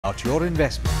about your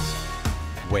investments.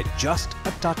 We're just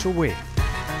a touch away.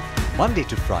 Monday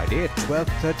to Friday at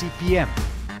 12:30 p.m.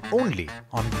 only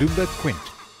on Bloomberg Quint.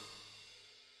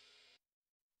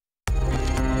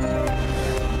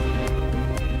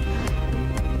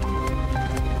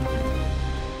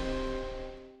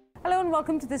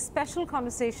 Welcome to this special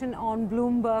conversation on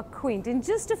Bloomberg Quint. In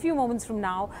just a few moments from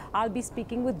now, I'll be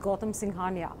speaking with Gautam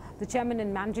Singhania, the Chairman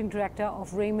and Managing Director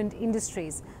of Raymond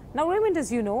Industries. Now, Raymond,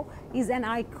 as you know, is an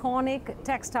iconic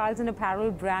textiles and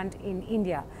apparel brand in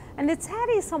India, and it's had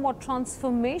a somewhat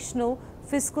transformational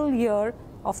fiscal year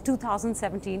of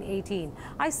 2017-18.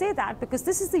 I say that because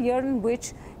this is the year in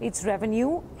which its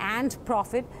revenue and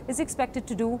profit is expected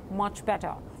to do much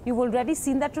better. You've already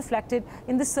seen that reflected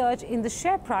in the surge in the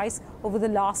share price over the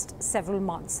last several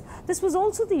months. This was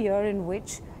also the year in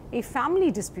which a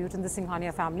family dispute in the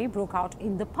Singhania family broke out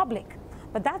in the public.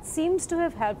 But that seems to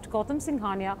have helped Gautam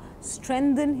Singhania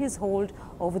strengthen his hold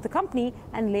over the company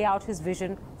and lay out his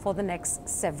vision for the next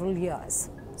several years.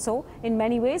 So, in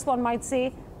many ways, one might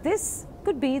say this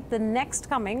could be the next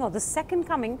coming or the second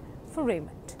coming for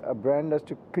Raymond. A brand has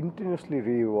to continuously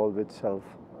re-evolve itself.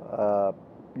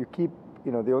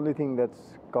 The only thing that's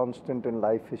constant in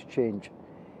life is change.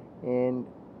 And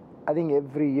I think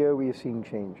every year we are seeing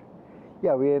change.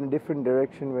 Yeah, we are in a different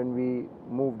direction when we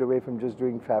moved away from just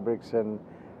doing fabrics and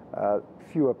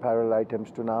few apparel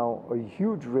items to now a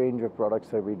huge range of products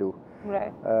that we do.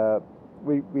 Right.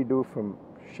 We do from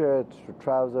shirts to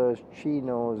trousers,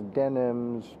 chinos,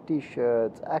 denims,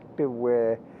 t-shirts,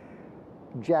 activewear,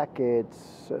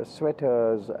 jackets,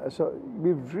 sweaters. So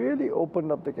we've really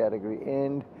opened up the category.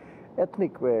 And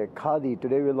ethnic wear, khadi.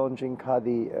 Today we're launching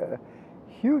khadi.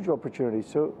 Huge opportunity.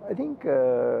 So I think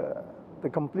the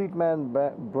Complete Man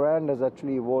brand has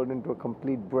actually evolved into a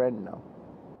complete brand now.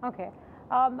 Okay.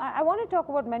 I want to talk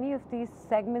about many of these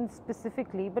segments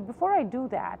specifically, but before I do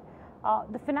that,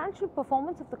 the financial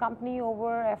performance of the company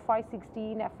over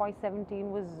FY16,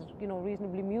 FY17 was,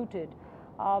 reasonably muted.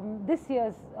 This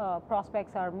year's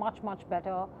prospects are much, much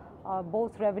better.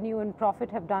 Both revenue and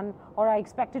profit have done, or are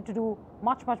expected to do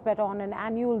much, much better on an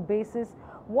annual basis.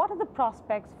 What are the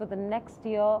prospects for the next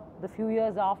year, the few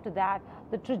years after that,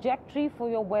 the trajectory for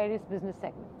your various business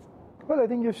segments? Well, I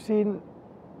think you've seen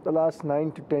the last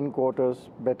 9 to 10 quarters,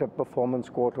 better performance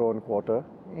quarter on quarter,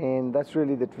 and that's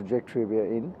really the trajectory we are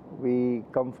in. We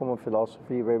come from a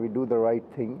philosophy where we do the right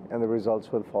thing and the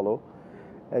results will follow.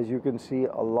 As you can see,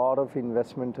 a lot of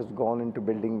investment has gone into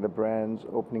building the brands,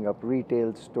 opening up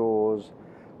retail stores,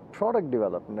 product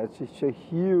development. That's just a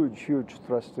huge, huge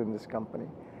thrust in this company.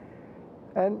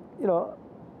 And,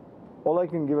 all I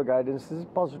can give a guidance is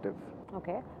positive.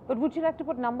 Okay. But would you like to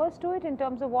put numbers to it in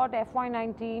terms of what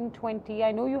FY19, 20,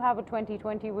 I know you have a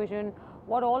 2020 vision,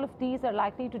 what all of these are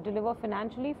likely to deliver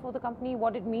financially for the company,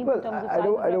 what it means in terms of size of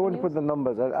revenues? I don't want to put the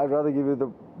numbers. I'd rather give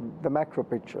you the macro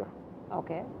picture.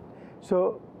 Okay.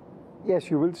 So, yes,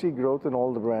 you will see growth in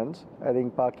all the brands. I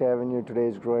think Park Avenue today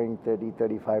is growing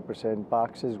 30-35%.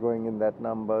 Parks is growing in that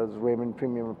numbers. Raymond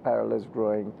Premium Apparel is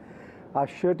growing. Our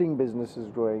shirting business is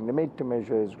growing. The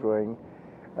made-to-measure is growing.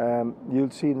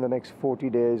 You'll see in the next 40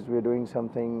 days we're doing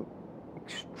something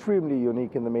extremely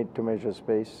unique in the made-to-measure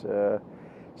space,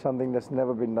 something that's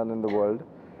never been done in the world.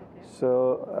 Okay.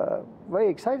 So, very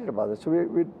excited about it. So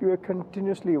we're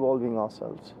continuously evolving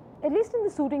ourselves. At least in the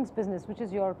suitings business, which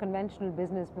is your conventional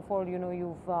business, before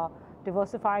you've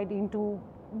diversified into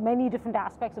many different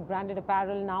aspects of branded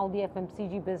apparel, now the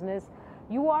FMCG business,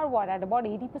 you are what, at about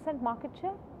 80% market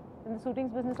share in the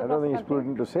suitings business? I don't think it's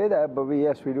prudent to say that, but we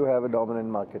do have a dominant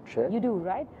market share. You do,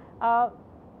 right? How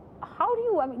do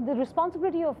you, the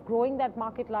responsibility of growing that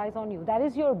market lies on you. That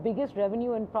is your biggest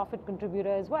revenue and profit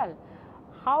contributor as well.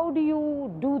 How do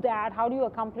you do that? How do you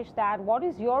accomplish that? What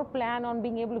is your plan on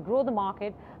being able to grow the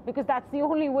market? Because that's the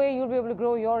only way you'll be able to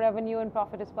grow your revenue and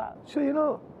profit as well.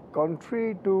 So,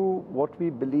 contrary to what we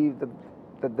believe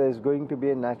that there's going to be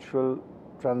a natural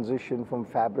transition from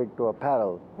fabric to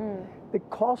apparel, the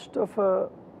cost of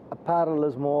apparel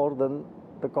is more than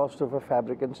the cost of a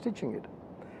fabric and stitching it.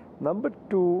 Number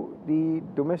two, the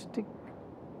domestic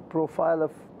profile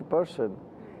of the person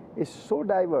is so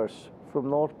diverse from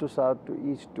north to south to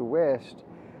east to west,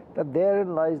 that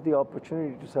therein lies the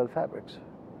opportunity to sell fabrics.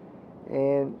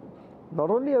 And not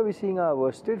only are we seeing our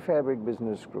worsted fabric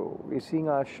business grow, we're seeing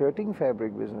our shirting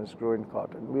fabric business grow in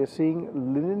cotton. We're seeing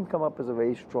linen come up as a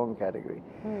very strong category.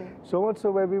 So much so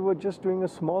where we were just doing a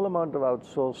small amount of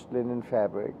outsourced linen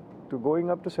fabric to going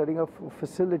up to setting up a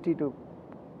facility to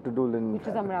do linen Which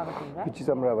fabric. Is Amravati, right? Which is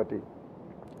Amravati.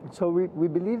 So we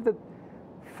believe that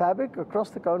fabric across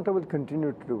the counter will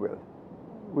continue to do well.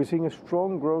 We're seeing a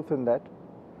strong growth in that.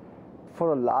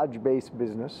 for a large base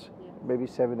business, maybe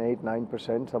 7, 8,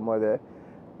 9%, somewhere there.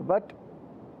 But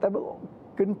that will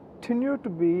continue to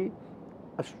be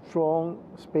a strong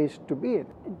space to be in.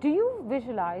 Do you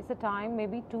visualize a time,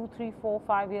 maybe 2, 3, 4,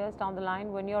 5 years down the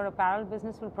line, when your apparel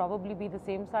business will probably be the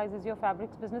same size as your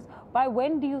fabrics business? By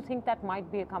when do you think that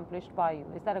might be accomplished by you?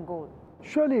 Is that a goal?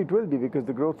 Surely it will be, because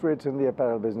the growth rates in the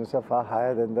apparel business are far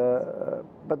higher than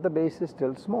but the base is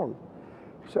still small.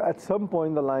 So at some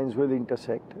point the lines will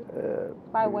intersect.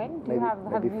 By when? Do maybe, you have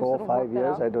maybe you 4 sort or of 5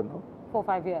 years, out? I don't know. 4 or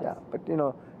 5 years? Yeah,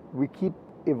 but we keep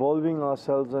evolving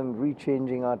ourselves and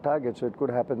rechanging our targets, so it could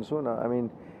happen sooner. I mean,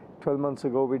 12 months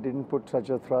ago we didn't put such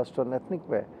a thrust on ethnic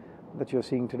wear that you're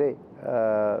seeing today.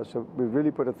 So we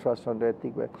really put a thrust on the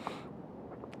ethnic wear.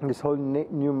 This whole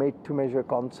new made-to-measure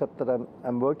concept that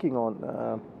I'm working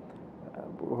on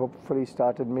hopefully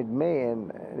started mid-May,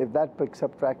 and if that picks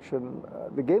up traction,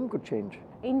 the game could change.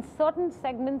 In certain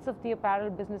segments of the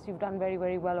apparel business, you've done very,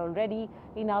 very well already.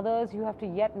 In others, you have to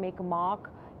yet make a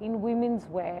mark. In women's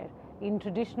wear, in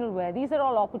traditional wear, these are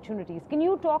all opportunities. Can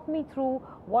you talk me through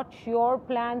what your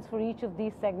plans for each of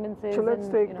these segments is? So let's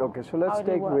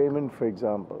take Raymond, for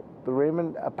example. The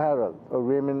Raymond apparel, or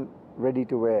Raymond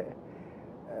ready-to-wear,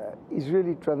 is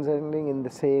really transcending in the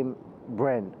same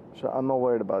brand. So I'm not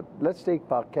worried about it. Let's take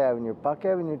Park Avenue. Park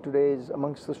Avenue today is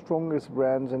amongst the strongest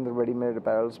brands in the ready-made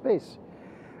apparel space,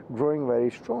 growing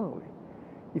very strongly.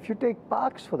 If you take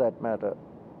Parks, for that matter,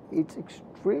 it's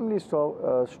extremely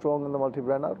strong in the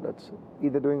multi-brand outlets,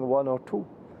 either doing 1 or 2.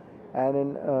 And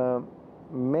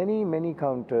in many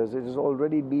counters, it is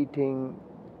already beating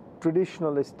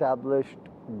traditional established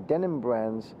denim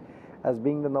brands as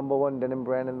being the #1 denim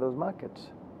brand in those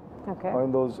markets, or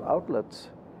in those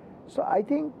outlets. So I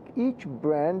think each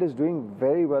brand is doing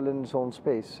very well in its own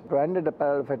space. Branded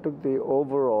apparel, if I took the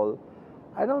overall,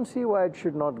 I don't see why it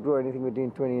should not grow anything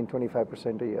between 20 and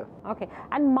 25% a year. Okay,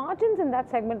 and margins in that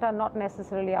segment are not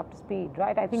necessarily up to speed,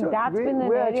 right? I think that's been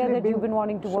an area that you've been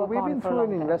wanting to work on for a long time. So we've been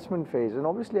through an investment phase, and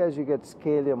obviously as you get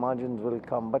scale, your margins will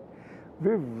come, but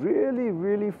we're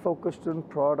really focused on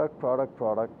product,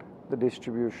 the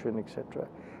distribution, etc.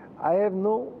 I have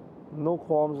no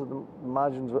qualms that the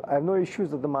margins, I have no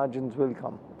issues that the margins will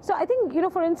come. So I think,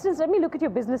 for instance, let me look at your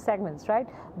business segments, right?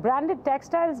 Branded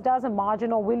textiles does a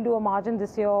margin, or will do a margin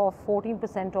this year of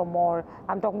 14% or more.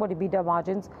 I'm talking about EBITDA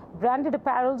margins. Branded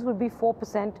apparels will be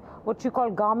 4%. What you call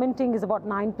garmenting is about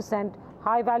 9%.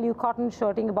 High value cotton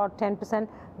shirting about 10%.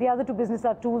 The other two businesses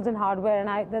are tools and hardware,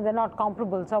 and they're not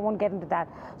comparable, so I won't get into that.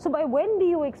 So by when do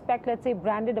you expect, let's say,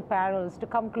 branded apparels to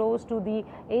come close to the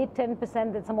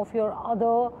 8-10% that some of your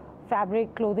other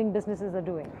fabric clothing businesses are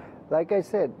doing? Like I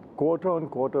said, quarter on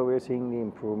quarter we're seeing the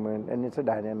improvement, and it's a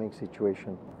dynamic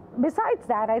situation. Besides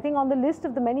that, I think on the list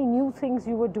of the many new things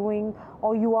you were doing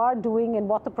or you are doing, and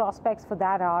what the prospects for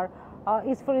that are,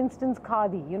 is, for instance,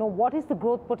 Khadi. What is the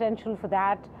growth potential for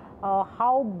that?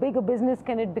 How big a business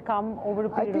can it become over a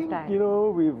period of time? I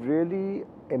think, we've really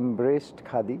embraced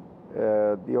Khadi.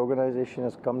 The organization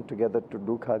has come together to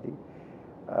do Khadi.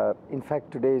 In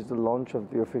fact, today is the launch of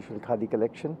the official Khadi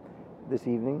collection this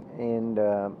evening, and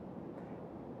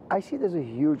I see there's a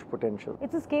huge potential.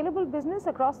 It's a scalable business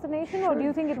across the nation, or do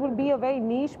you think it will be a very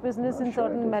niche business in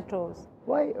certain metros?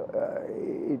 Why?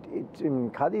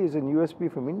 Khadi is an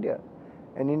USP from India.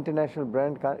 An international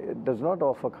brand does not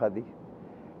offer Khadi.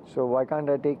 So why can't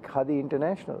I take Khadi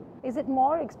international? Is it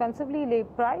more expensively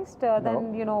priced than,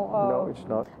 No, it's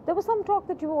not. There was some talk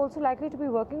that you were also likely to be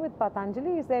working with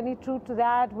Patanjali. Is there any truth to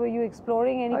that? Were you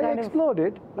exploring any kind of... I explored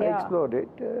it.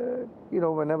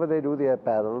 Whenever they do the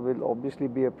apparel, we'll obviously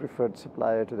be a preferred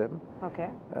supplier to them. Okay.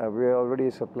 We're already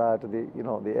a supplier to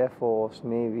the Air Force,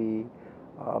 Navy,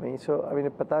 Army. So,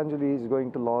 if Patanjali is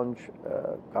going to launch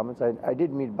garments, I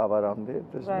did meet Baba Ramdev.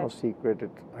 There's no secret.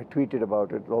 I tweeted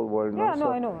about it. The whole world knows. Yeah,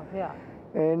 I know. Yeah.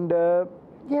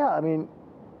 And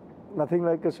nothing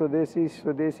like a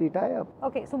Swadesi tie-up.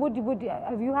 Okay, so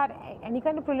have you had any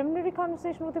kind of preliminary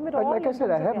conversation with him at all? Like I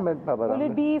said, I have met Baba Ramdev. Will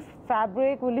it be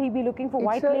fabric? Will he be looking for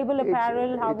white label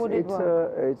apparel? How would it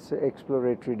work? It's an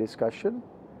exploratory discussion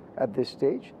at this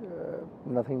stage.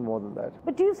 Nothing more than that.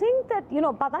 But do you think that,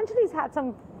 Patanjali's had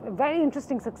some very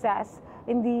interesting success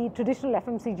in the traditional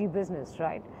FMCG business,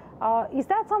 right? Is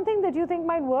that something that you think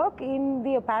might work in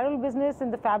the apparel business,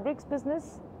 in the fabrics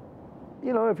business?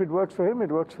 If it works for him,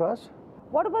 it works for us.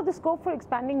 What about the scope for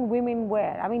expanding women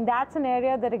wear? That's an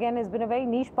area that, again, has been a very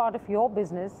niche part of your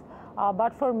business,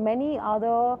 but for many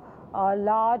other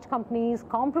large companies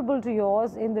comparable to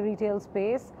yours in the retail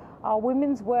space,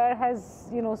 women's wear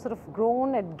has, sort of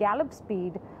grown at gallop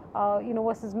speed,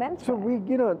 versus men's So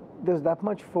wear. there's that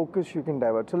much focus you can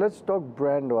divert. So let's talk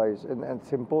brand-wise, and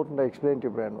it's important I explain to you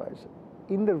brand-wise.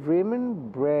 in the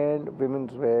Raymond brand,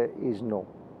 women's wear is no.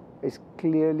 It's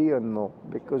clearly a no,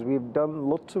 because we've done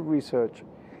lots of research,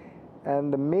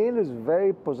 and the male is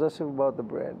very possessive about the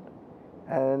brand.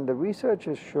 And the research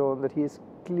has shown that he has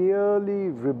clearly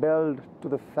rebelled to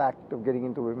the fact of getting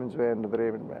into women's wear under the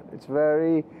Raymond brand. It's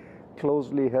very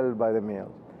closely held by the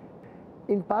male.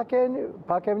 In Park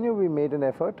Avenue, we made an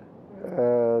effort.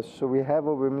 So we have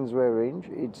a women's wear range.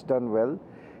 It's done well.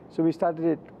 So we started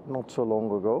it not so long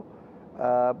ago.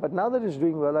 But now that it's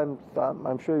doing well,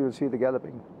 I'm sure you'll see the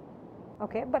galloping.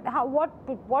 Okay, but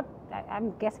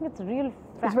I'm guessing it's a real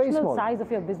It's very fractional small. size of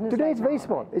your business. Today right it's very now,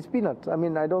 small. right? It's peanuts. I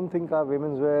mean, I don't think our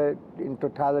women's wear in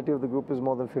totality of the group is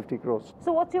more than 50 crores.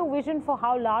 So what's your vision for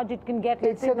how large it can get,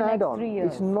 let's It's say, in an the next add-on. 3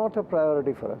 years? It's not a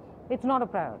priority for us. It's not a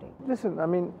priority. Listen, I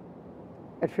mean,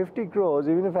 at 50 crores,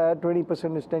 even if I add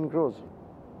 20%, it's 10 crores.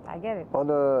 I get it. On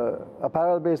the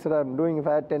apparel base that I'm doing, if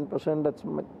I add 10%, that's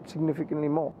significantly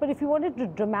more. But if you wanted to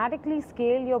dramatically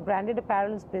scale your branded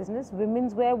apparels business,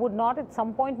 women's wear would not at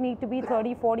some point need to be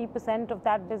 30-40% of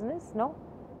that business, no?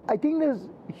 I think there's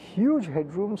huge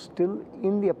headroom still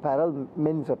in the apparel,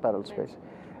 men's apparel space.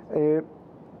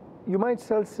 You might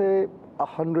sell, say,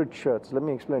 100 shirts. Let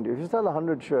me explain to you. If you sell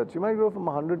 100 shirts, you might go from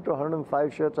 100 to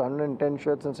 105 shirts, 110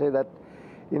 shirts, and say that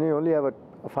you only have a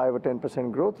 5 or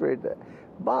 10% growth rate there.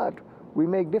 But we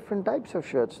make different types of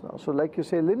shirts now. So like you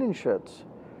say, linen shirts,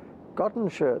 cotton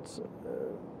shirts,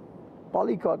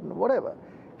 polycotton, whatever.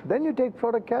 Then you take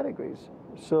product categories.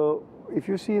 So if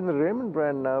you see in the Raymond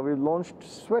brand now, we've launched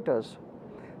sweaters.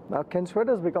 Now, can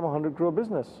sweaters become a 100 crore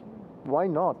business? Why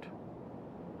not?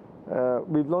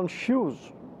 We've launched shoes.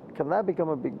 Can that become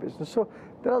a big business? So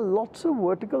there are lots of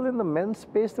vertical in the men's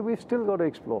space that we've still got to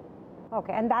explore.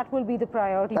 Okay, and that will be the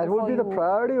priority. That will be the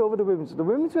priority over the women's. The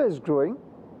women's wear is growing,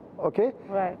 okay?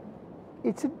 Right.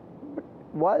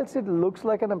 Whilst it looks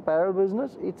like an apparel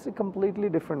business, it's a completely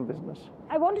different business.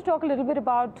 I want to talk a little bit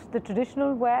about the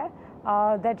traditional wear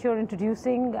that you're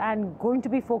introducing and going to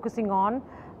be focusing on.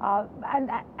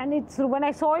 And it's, when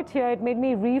I saw it here, it made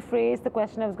me rephrase the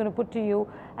question I was going to put to you,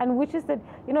 and which is that,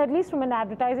 at least from an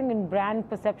advertising and brand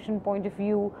perception point of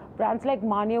view, brands like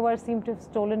Manyavar seem to have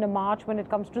stolen a march when it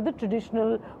comes to the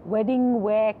traditional wedding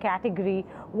wear category.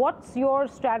 What's your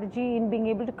strategy in being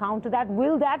able to counter that?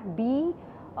 Will that be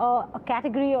a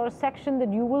category or a section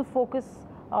that you will focus,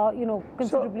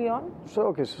 considerably on?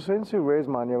 So since you raised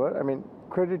Manyavar, I mean,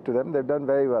 credit to them, they've done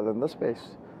very well in the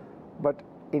space. But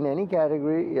in any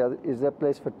category, is there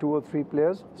place for 2 or 3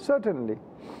 players? Certainly.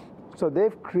 So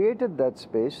they've created that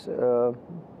space.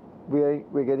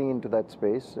 We're getting into that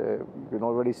space. You can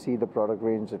already see the product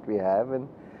range that we have, and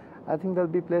I think there'll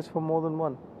be place for more than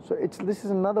one. So this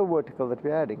is another vertical that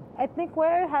we're adding. Ethnic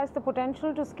wear has the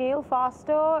potential to scale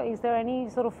faster. Is there any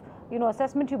sort of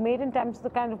assessment you made in terms of the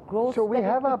kind of growth? So we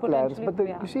have our plans, but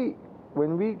yeah. you see,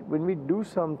 when we do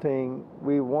something,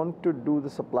 we want to do the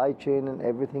supply chain and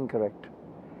everything correct.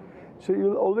 So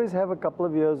you'll always have a couple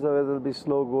of years where there'll be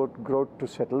slow growth to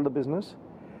settle the business.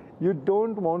 You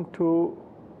don't want to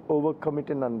overcommit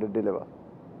and underdeliver.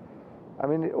 I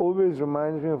mean, it always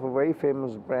reminds me of a very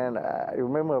famous brand. I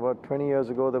remember about 20 years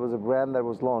ago, there was a brand that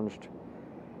was launched.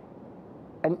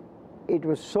 And it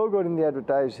was so good in the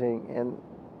advertising, and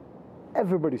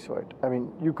everybody saw it. I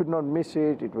mean, you could not miss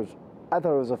it. I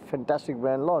thought it was a fantastic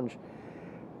brand launch.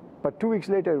 But 2 weeks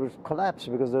later, it was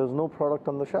collapsed because there was no product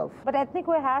on the shelf. But ethnic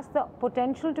wear has the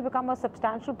potential to become a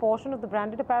substantial portion of the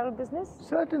branded apparel business?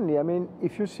 Certainly. I mean,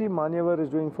 if you see Manyavar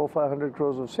is doing 400-500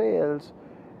 crores of sales,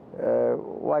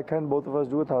 why can't both of us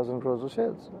do 1,000 crores of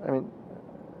sales? I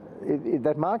mean,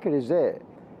 that market is there.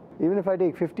 Even if I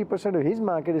take 50% of his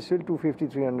market, it's still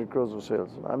 250-300 crores of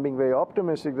sales. I'm being very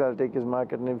optimistic that I'll take his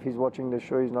market, and if he's watching this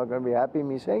show, he's not going to be happy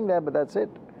me saying that, but that's it.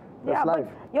 That's life.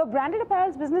 But your branded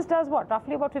apparels business does what?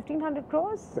 Roughly about 1,500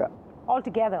 crores? Yeah.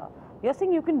 Altogether. You're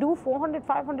saying you can do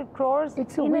 400-500 crores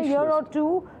in a year or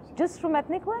two just from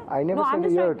ethnic wear? I never said a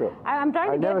year or two. I'm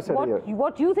trying to get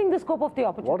what you think the scope of the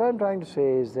opportunity. What I'm trying to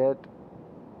say is that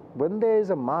when there is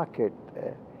a market,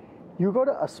 you've got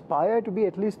to aspire to be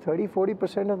at least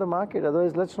 30-40% of the market.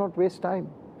 Otherwise, let's not waste time.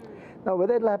 Now,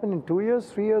 whether it'll happen in 2 years,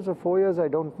 3 years, or 4 years, I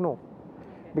don't know.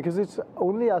 Because it's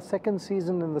only our second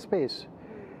season in the space.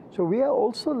 So we are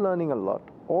also learning a lot.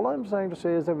 All I'm trying to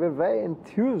say is that we're very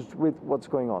enthused with what's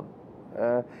going on.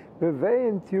 We're very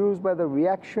enthused by the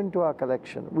reaction to our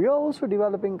collection. We are also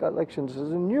developing collections.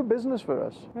 It's a new business for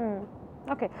us.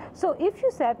 Okay, so if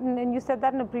you said, and you said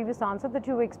that in a previous answer, that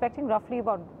you were expecting roughly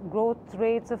about growth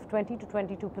rates of 20 to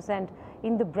 22%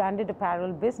 in the branded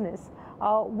apparel business,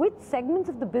 which segments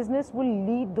of the business will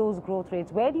lead those growth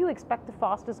rates? Where do you expect the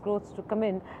fastest growth to come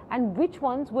in, and which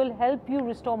ones will help you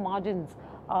restore margins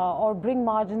or bring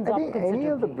margins I up think considerably? any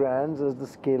of the brands, as the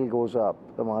scale goes up,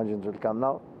 the margins will come.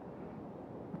 Now,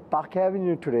 Park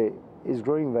Avenue today is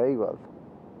growing very well.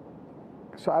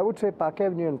 So I would say Park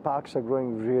Avenue and Parks are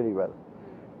growing really well.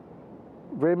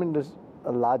 Raymond is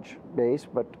a large base,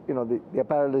 but you know the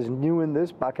apparel is new in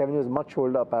this. Park Avenue is a much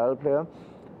older apparel player.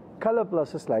 Color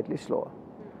Plus is slightly slower.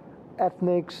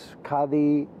 Ethnics,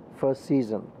 Khadi, first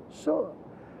season. So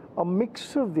a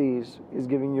mix of these is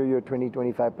giving you your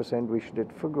 20-25% wish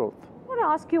it for growth. I want to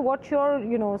ask you what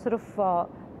your sort of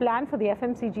plan for the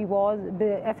FMCG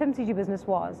business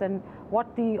was, and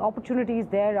what the opportunities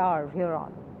there are here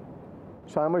on.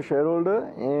 So I'm a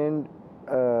shareholder and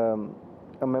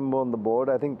a member on the board.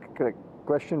 I think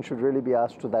question should really be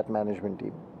asked to that management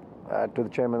team, to the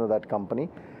chairman of that company.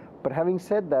 But having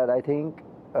said that, I think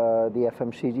the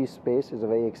FMCG space is a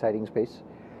very exciting space.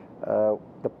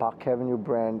 The Park Avenue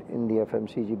brand in the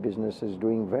FMCG business is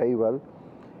doing very well.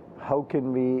 How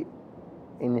can we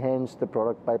enhance the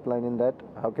product pipeline in that?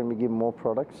 How can we give more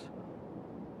products?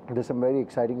 There's some very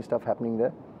exciting stuff happening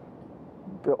there.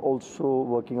 We're also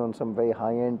working on some very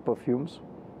high-end perfumes,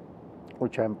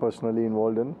 which I'm personally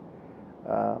involved in.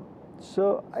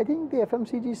 So I think the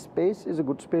FMCG space is a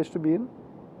good space to be in.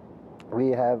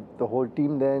 We have the whole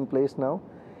team there in place now,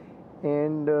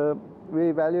 and we're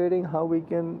evaluating how we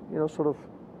can, sort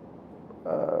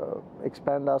of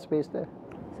expand our space there.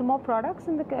 So more products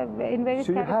in various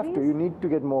So you categories? have to. You need to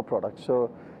get more products. So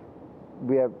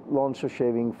we have launched a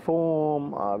shaving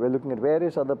foam. We're looking at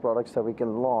various other products that we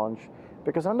can launch,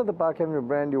 because under the Park Avenue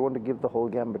brand, you want to give the whole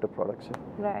gambit of products.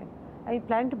 Right. Are you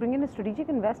planning to bring in a strategic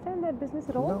investor in that business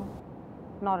at all? No.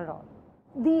 Not at all.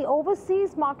 The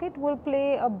overseas market will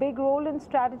play a big role in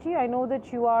strategy. I know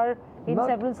that you are in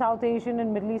several South Asian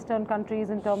and Middle Eastern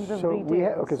countries in terms of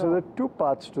retail. So there are two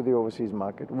parts to the overseas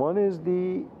market. One is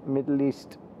the Middle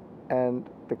East and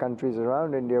the countries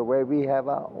around India, where we have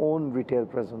our own retail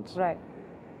presence. Right.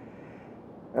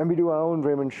 And we do our own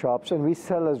Raymond shops, and we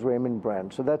sell as Raymond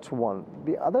brand. So that's one.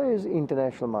 The other is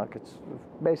international markets.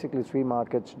 Basically three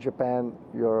markets: Japan,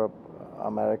 Europe,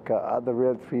 America are the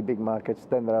real three big markets.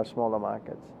 Then there are smaller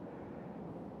markets.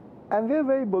 And we're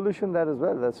very bullish on that as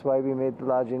well. That's why we made the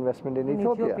large investment in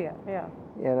Ethiopia. Yeah.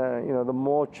 And the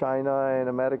more China and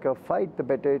America fight, the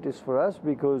better it is for us,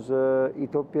 because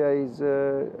Ethiopia is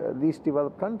a least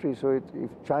developed country. So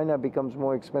if China becomes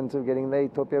more expensive getting there,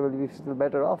 Ethiopia will be still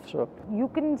better off. So You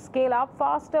can scale up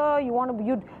faster. You want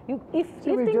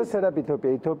to we just set up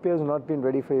Ethiopia. Ethiopia has not been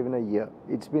ready for even a year.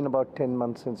 It's been about 10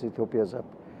 months since Ethiopia's up.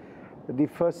 The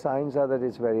first signs are that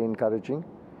it's very encouraging.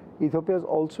 Ethiopia has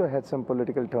also had some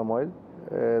political turmoil.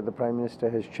 The Prime Minister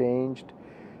has changed.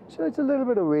 So it's a little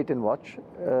bit of wait and watch.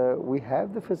 We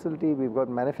have the facility. We've got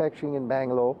manufacturing in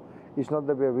Bangalore. It's not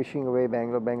that we're wishing away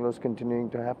Bangalore. Bangalore's continuing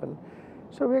to happen.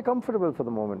 So we're comfortable for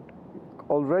the moment.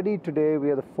 Already today, we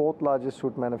are the fourth largest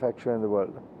suit manufacturer in the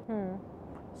world.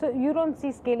 So you don't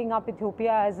see scaling up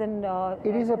Ethiopia as in...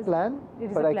 It is a plan,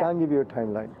 but I can't give you a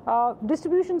timeline.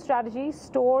 Distribution strategy,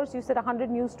 stores, you said 100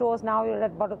 new stores. Now you're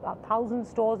at about 1,000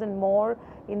 stores and more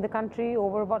in the country,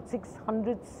 over about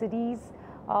 600 cities.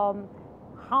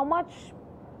 How much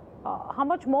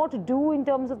more to do in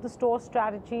terms of the store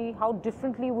strategy? How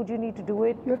differently would you need to do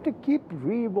it? You have to keep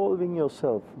re-evolving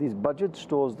yourself. These budget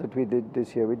stores that we did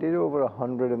this year, we did over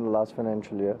 100 in the last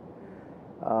financial year.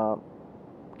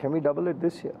 Can we double it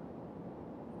this year?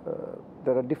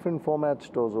 There are different format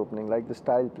stores opening, like the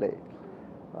Style Play.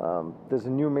 There's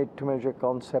a new made-to-measure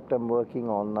concept I'm working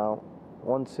on now.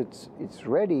 Once it's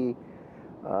ready,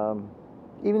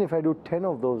 even if I do 10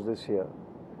 of those this year,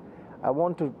 I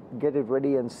want to get it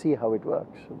ready and see how it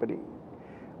works.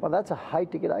 But that's a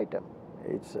high-ticket item.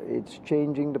 It's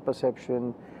changing the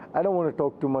perception. I don't want to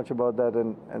talk too much about that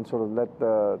and sort of let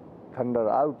the thunder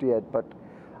out yet, but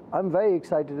I'm very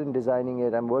excited in designing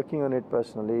it. I'm working on it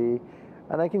personally.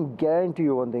 And I can guarantee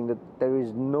you one thing, that there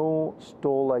is no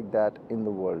store like that in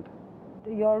the world.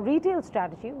 Your retail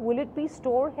strategy, will it be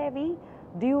store heavy?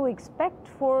 Do you expect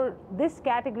for this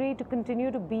category to continue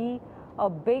to be a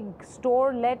big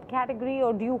store-led category,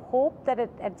 or do you hope that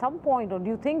at some point, or do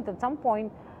you think that at some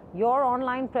point your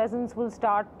online presence will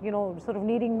start, sort of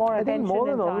needing more attention? I think more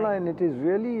than online, it is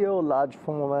really your large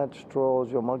format stores,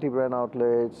 your multi-brand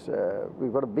outlets.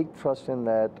 We've got a big trust in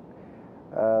that.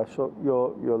 So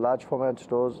your large format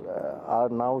stores are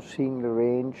now seeing the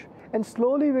range, and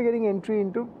slowly we're getting entry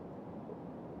into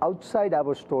outside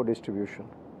our store distribution.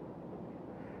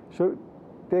 So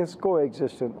there's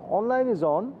coexistence. Online is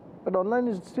on, but online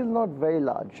is still not very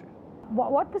large.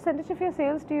 What percentage of your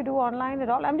sales do you do online at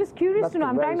all? I'm just curious to know.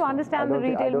 I'm trying to understand the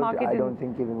retail market. I don't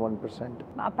think even 1%.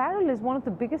 Apparel is one of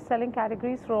the biggest selling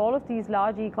categories for all of these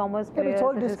large e-commerce players.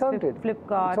 But it's all discounted.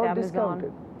 Flipkart, it's all Amazon.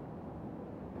 Discounted.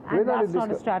 And that's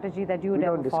not a strategy that you would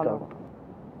ever follow. Discount.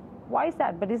 Why is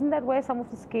that? But isn't that where some of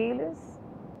the scale is?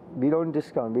 We don't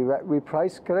discount. We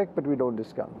price correct, but we don't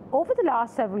discount. Over the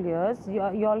last several years, you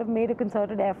all have made a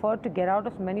concerted effort to get out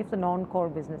of many of the non-core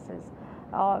businesses.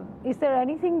 Is there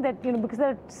anything that, because there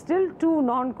are still two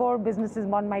non-core businesses,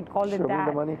 one might call it that. Show me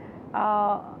the money.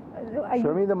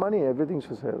 Show me the money, everything's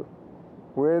for sale.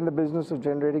 We're in the business of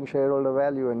generating shareholder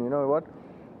value, and you know what?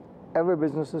 Every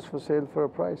business is for sale for a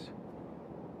price.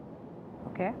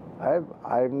 Okay.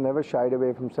 I've never shied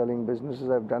away from selling businesses.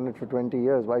 I've done it for 20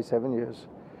 years. Why 7 years?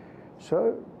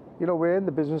 So, we're in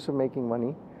the business of making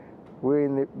money. We're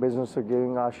in the business of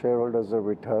giving our shareholders a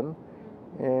return.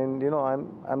 And,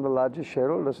 I'm the largest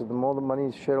shareholder, so the more the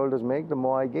money shareholders make, the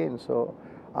more I gain. So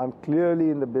I'm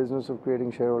clearly in the business of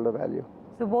creating shareholder value.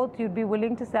 So both, you'd be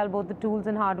willing to sell both the tools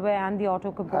and hardware and the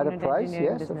auto component at a price,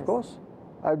 engineering yes, business? of course.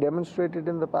 I've demonstrated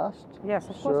in the past. Yes,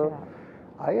 of course you have.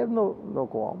 I have no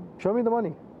qualm. Show me the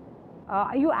money.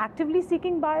 Are you actively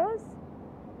seeking buyers?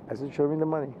 I said, show me the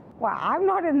money. Well, I'm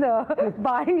not in the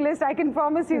buying list, I can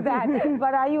promise you that.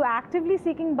 But are you actively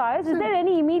seeking buyers? Is there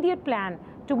any immediate plan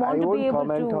to want to be able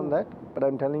to... I won't comment on that, but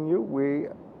I'm telling you, we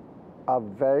are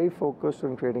very focused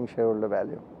on creating shareholder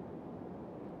value.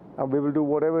 And we will do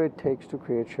whatever it takes to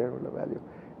create shareholder value.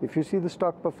 If you see the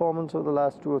stock performance over the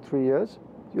last 2 or 3 years,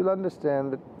 you'll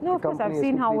understand that no, of course, I've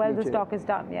seen how well the stock is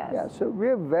done, yes. Yeah, so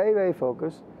we're very, very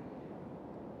focused.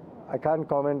 I can't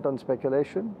comment on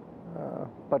speculation,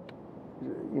 but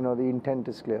the intent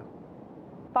is clear.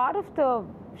 Part of the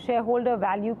shareholder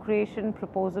value creation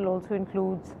proposal also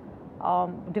includes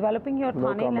developing your Thane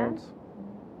land. No comments.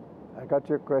 I got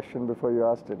your question before you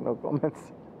asked it. No comments.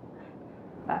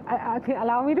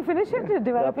 Allow me to finish it,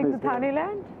 developing the Thane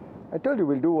land? I told you,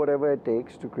 we'll do whatever it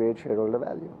takes to create shareholder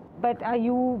value. But are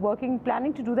you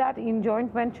planning to do that in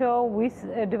joint venture with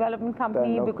a development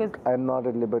company? Because I'm not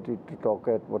at liberty to talk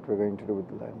at what we're going to do with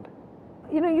the land.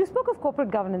 You spoke of corporate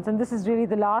governance, and this is really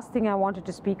the last thing I wanted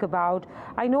to speak about.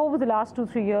 I know over the last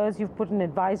 2-3 years you've put an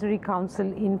advisory council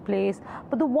in place,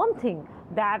 but the one thing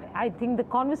that I think the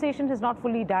conversation has not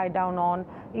fully died down on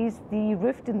is the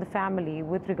rift in the family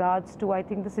with regards to, I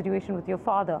think, the situation with your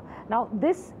father. Now,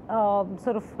 this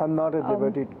I'm not at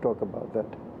liberty to talk about that.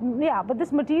 Yeah, but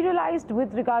this materialized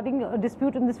regarding a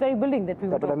dispute in this very building that we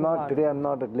were talking about. Today I'm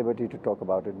not at liberty to talk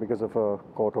about it because of a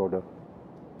court order.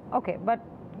 Okay, but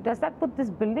does that put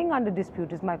this building under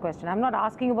dispute is my question. I'm not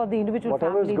asking about the individual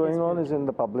family Whatever is going dispute. on is in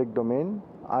the public domain.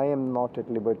 I am not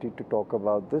at liberty to talk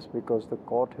about this because the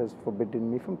court has forbidden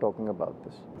me from talking about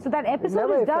this. So that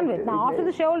episode is done with. Now, after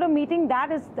the shareholder meeting,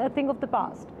 that is a thing of the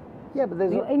past. Yeah, but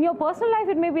in your personal life,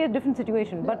 it may be a different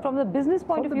situation, yeah. But from the business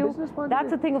point of view,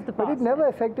 that's a thing of the past. But it never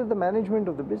affected the management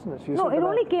of the business. No, it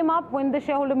only came up when the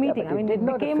shareholder meeting. Yeah, it did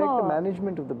not affect the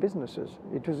management of the businesses.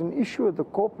 It was an issue at the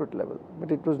corporate level,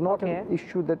 but it was not an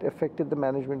issue that affected the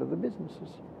management of the businesses.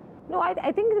 No,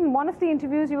 I think in one of the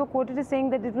interviews you were quoted as saying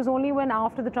that it was only when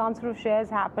after the transfer of shares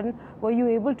happened were you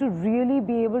able to really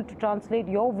be able to translate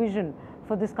your vision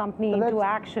for this company into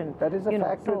action. That is a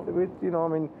factor with,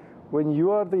 when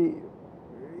you are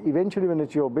eventually when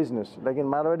it's your business, like in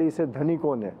Marwadi he said, dhani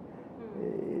kaun hai?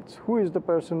 It's who is the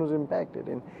person who's impacted.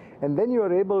 And then you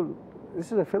are able,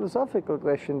 this is a philosophical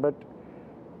question, but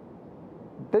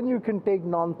then you can take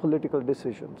non-political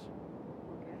decisions.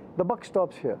 The buck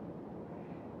stops here.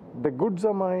 The goods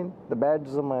are mine, the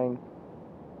bads are mine.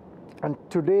 And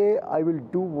today I will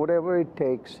do whatever it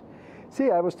takes.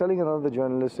 See, I was telling another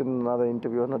journalist in another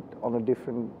interview on a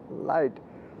different light,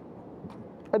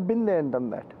 I've been there and done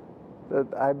that.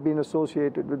 I've been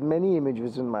associated with many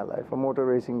images in my life, a motor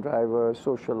racing driver, a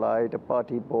socialite, a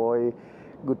party boy,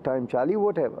 good time Charlie,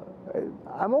 whatever.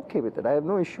 I'm okay with it. I have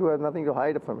no issue, I have nothing to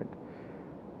hide from it.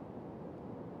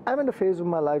 I'm in a phase of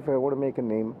my life where I want to make a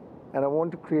name and I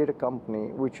want to create a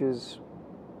company which is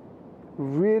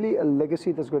really a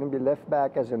legacy that's going to be left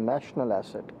back as a national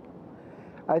asset.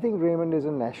 I think Raymond is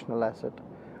a national asset.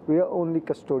 We are only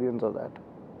custodians of that.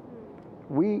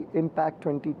 We impact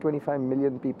 20-25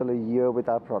 million people a year with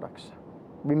our products.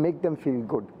 We make them feel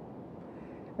good.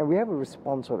 And we have a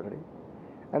responsibility.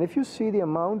 And if you see the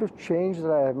amount of change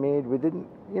that I have made within,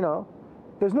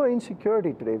 there's no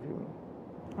insecurity today for me.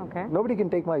 Okay. Nobody can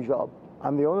take my job.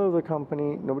 I'm the owner of the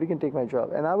company, nobody can take my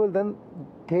job. And I will then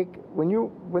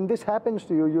when this happens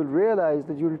to you, you'll realize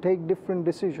that you'll take different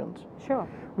decisions. Sure.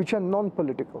 Which are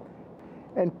non-political.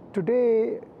 And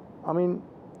today,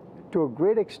 to a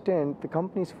great extent, the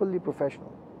company is fully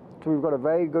professional. So we've got a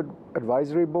very good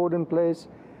advisory board in place.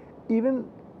 Even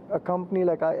a company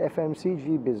like our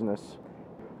FMCG business,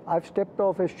 I've stepped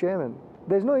off as chairman.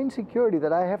 There's no insecurity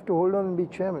that I have to hold on and be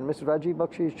chairman. Mr. Rajiv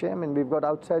Bakshi is chairman. We've got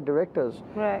outside directors.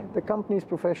 Right. The company is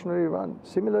professionally run.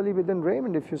 Similarly, within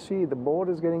Raymond, if you see, the board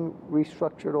is getting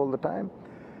restructured all the time.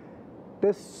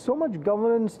 There's so much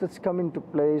governance that's come into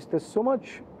place. There's so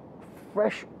much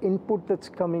fresh input that's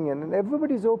coming in, and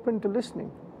everybody's open to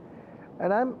listening.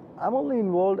 And I'm only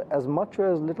involved as much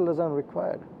or as little as I'm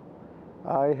required.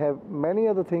 I have many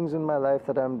other things in my life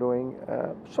that I'm doing,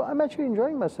 so I'm actually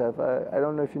enjoying myself. I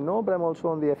don't know if you know, but I'm also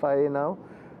on the FIA now,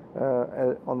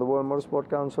 on the World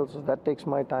Motorsport Council, so that takes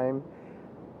my time.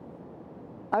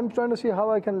 I'm trying to see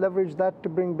how I can leverage that to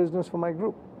bring business for my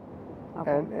group.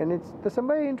 Okay. And there's some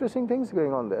very interesting things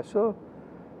going on there. So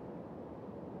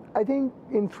I think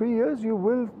in 3 years you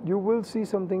will see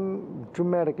something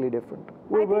dramatically different.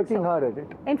 We're working hard at it.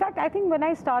 In fact, I think when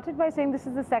I started by saying this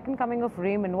is the second coming of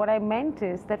Raymond, what I meant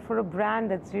is that for a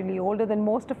brand that's really older than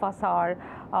most of us are,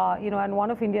 and one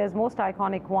of India's most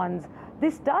iconic ones,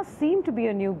 this does seem to be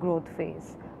a new growth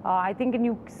phase. I think, and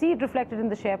you see it reflected in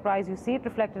the share price, you see it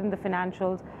reflected in the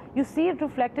financials, you see it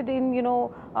reflected in,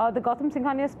 the Gautam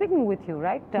Singhania speaking with you,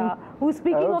 right? Who's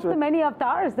speaking of the many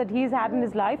avatars that he's had in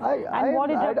his life and what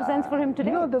it represents for him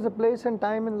today. There's a place and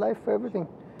time in life for everything.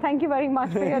 Thank you very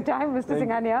much for your time, Mr.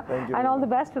 Singhania, Thank you. and all the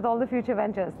best with all the future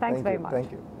ventures. Thanks very much.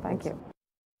 Thank you. Thank you.